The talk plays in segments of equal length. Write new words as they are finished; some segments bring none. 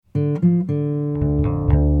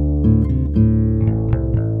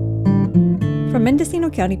From Mendocino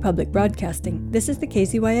County Public Broadcasting, this is the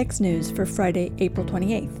KZYX News for Friday, April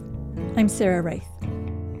 28th. I'm Sarah Raith.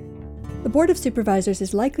 The Board of Supervisors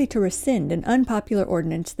is likely to rescind an unpopular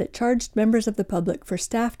ordinance that charged members of the public for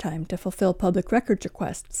staff time to fulfill public records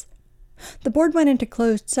requests. The board went into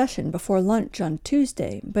closed session before lunch on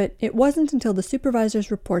Tuesday, but it wasn't until the supervisors'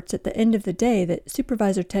 reports at the end of the day that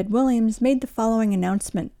Supervisor Ted Williams made the following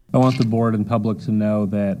announcement. I want the board and public to know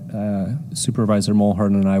that Supervisor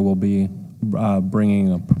Mulhern and I will be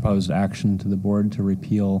bringing a proposed action to the board to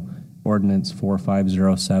repeal Ordinance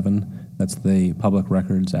 4507. That's the Public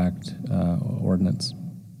Records Act ordinance.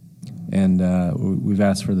 And we've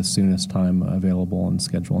asked for the soonest time available in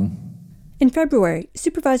scheduling. In February,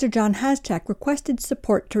 Supervisor John Haschak requested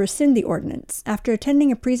support to rescind the ordinance after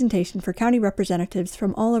attending a presentation for county representatives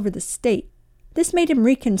from all over the state. This made him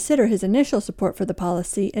reconsider his initial support for the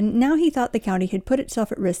policy, and now he thought the county had put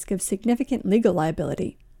itself at risk of significant legal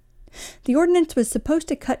liability. The ordinance was supposed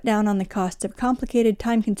to cut down on the costs of complicated,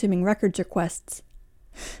 time-consuming records requests.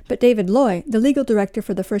 But David Loy, the legal director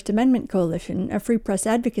for the First Amendment Coalition, a free press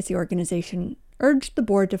advocacy organization, urged the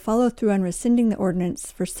board to follow through on rescinding the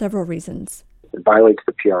ordinance for several reasons. It violates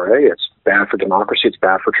the PRA. It's bad for democracy. It's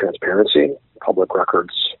bad for transparency. Public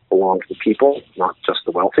records belong to the people, not just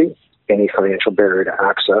the wealthy. Any financial barrier to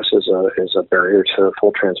access is a barrier to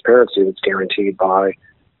full transparency that's guaranteed by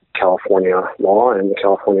California law and the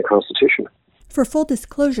California Constitution. For full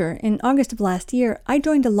disclosure, in August of last year, I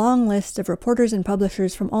joined a long list of reporters and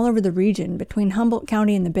publishers from all over the region between Humboldt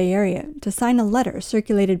County and the Bay Area to sign a letter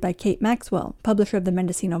circulated by Kate Maxwell, publisher of the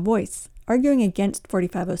Mendocino Voice, arguing against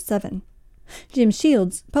 4507. Jim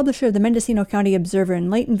Shields, publisher of the Mendocino County Observer in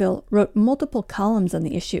Laytonville, wrote multiple columns on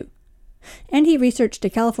the issue. And he researched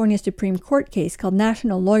a California Supreme Court case called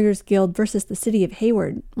National Lawyers Guild versus the City of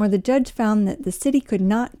Hayward, where the judge found that the city could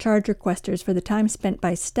not charge requesters for the time spent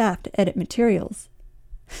by staff to edit materials.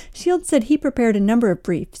 Shields said he prepared a number of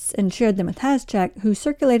briefs and shared them with Haschak, who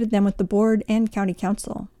circulated them with the board and county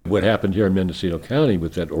council. What happened here in Mendocino County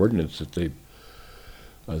with that ordinance that the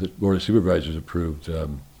Board of Supervisors approved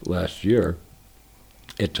last year,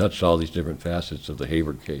 it touched all these different facets of the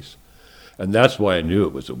Hayward case. And that's why I knew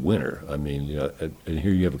it was a winner. I mean, you know, and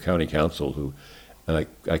here you have a county council who, and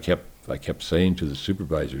I kept saying to the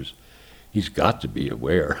supervisors, he's got to be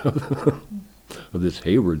aware of this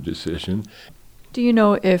Hayward decision. Do you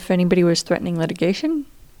know if anybody was threatening litigation?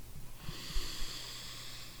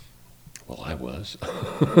 Well, I was.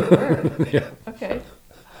 Yeah. Okay.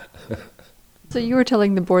 So you were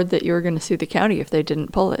telling the board that you were going to sue the county if they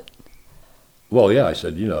didn't pull it? Well, yeah, I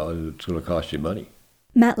said, you know, it's going to cost you money.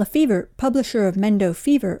 Matt Lefevre, publisher of Mendo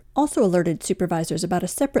Fever, also alerted supervisors about a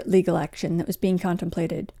separate legal action that was being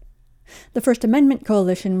contemplated. The First Amendment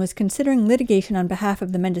Coalition was considering litigation on behalf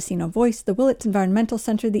of the Mendocino Voice, the Willits Environmental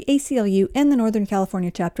Center, the ACLU, and the Northern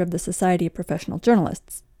California chapter of the Society of Professional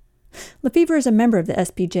Journalists. Lefevre is a member of the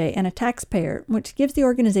SPJ and a taxpayer, which gives the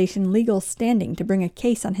organization legal standing to bring a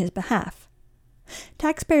case on his behalf.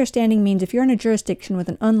 Taxpayer standing means if you're in a jurisdiction with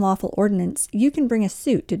an unlawful ordinance, you can bring a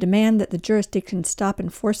suit to demand that the jurisdiction stop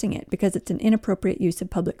enforcing it because it's an inappropriate use of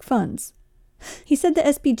public funds. He said the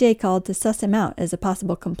SPJ called to suss him out as a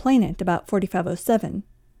possible complainant about 4507.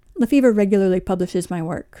 Lefevre regularly publishes my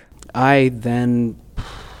work. I then,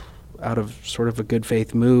 out of sort of a good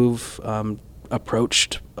faith move,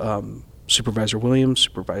 approached Supervisor Williams,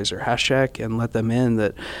 Supervisor Haschak, and let them in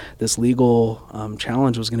that this legal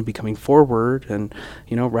challenge was going to be coming forward, and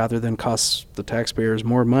rather than cost the taxpayers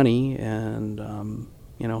more money and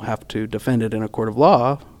have to defend it in a court of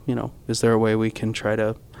law, is there a way we can try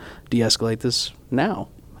to de-escalate this now?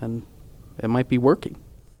 And it might be working.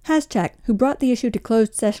 Haschak, who brought the issue to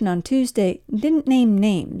closed session on Tuesday, didn't name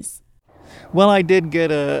names. Well, I did get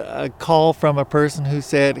a call from a person who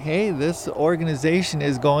said, hey, this organization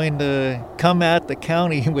is going to come at the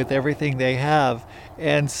county with everything they have.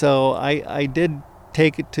 And so I did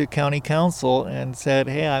take it to county council and said,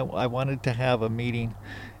 hey, I wanted to have a meeting,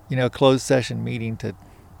 closed session meeting to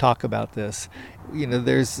talk about this.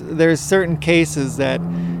 There's certain cases that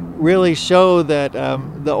really show that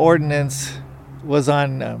the ordinance was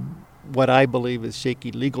on what I believe is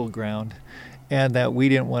shaky legal ground, and that we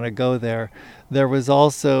didn't want to go there. There was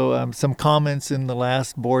also some comments in the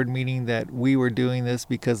last board meeting that we were doing this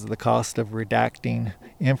because of the cost of redacting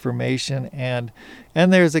information, and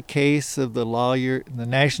there's a case of the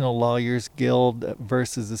National Lawyers Guild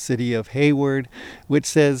versus the City of Hayward, which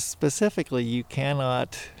says specifically you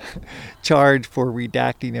cannot charge for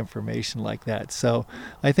redacting information like that. So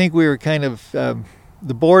I think we were kind of,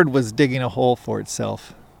 the board was digging a hole for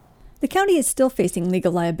itself. The county is still facing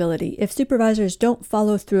legal liability if supervisors don't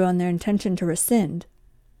follow through on their intention to rescind.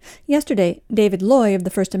 Yesterday, David Loy of the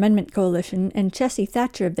First Amendment Coalition and Chessie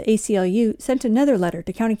Thatcher of the ACLU sent another letter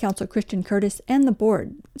to County Council Christian Curtis and the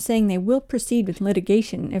board, saying they will proceed with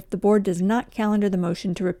litigation if the board does not calendar the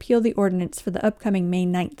motion to repeal the ordinance for the upcoming May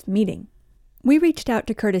 9th meeting. We reached out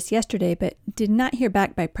to Curtis yesterday, but did not hear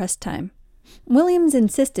back by press time. Williams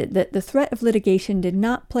insisted that the threat of litigation did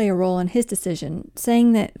not play a role in his decision,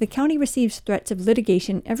 saying that the county receives threats of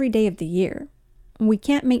litigation every day of the year. We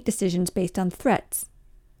can't make decisions based on threats.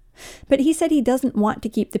 But he said he doesn't want to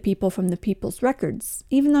keep the people from the people's records,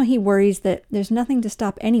 even though he worries that there's nothing to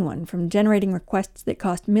stop anyone from generating requests that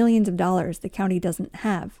cost millions of dollars the county doesn't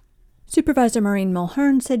have. Supervisor Maureen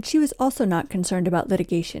Mulhern said she was also not concerned about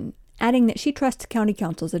litigation, adding that she trusts county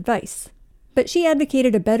council's advice. But she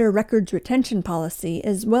advocated a better records retention policy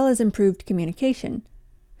as well as improved communication.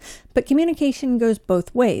 But communication goes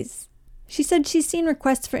both ways. She said she's seen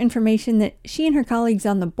requests for information that she and her colleagues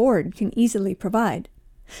on the board can easily provide.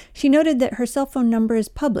 She noted that her cell phone number is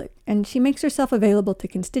public, and she makes herself available to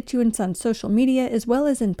constituents on social media as well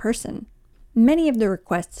as in person. Many of the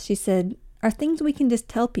requests, she said, are things we can just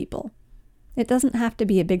tell people. It doesn't have to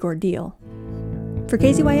be a big ordeal. For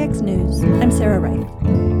KZYX News, I'm Sarah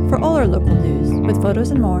Wright. For all our local news, with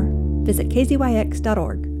photos and more, visit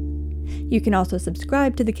kzyx.org. You can also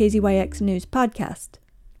subscribe to the KZYX News podcast,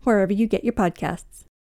 wherever you get your podcasts.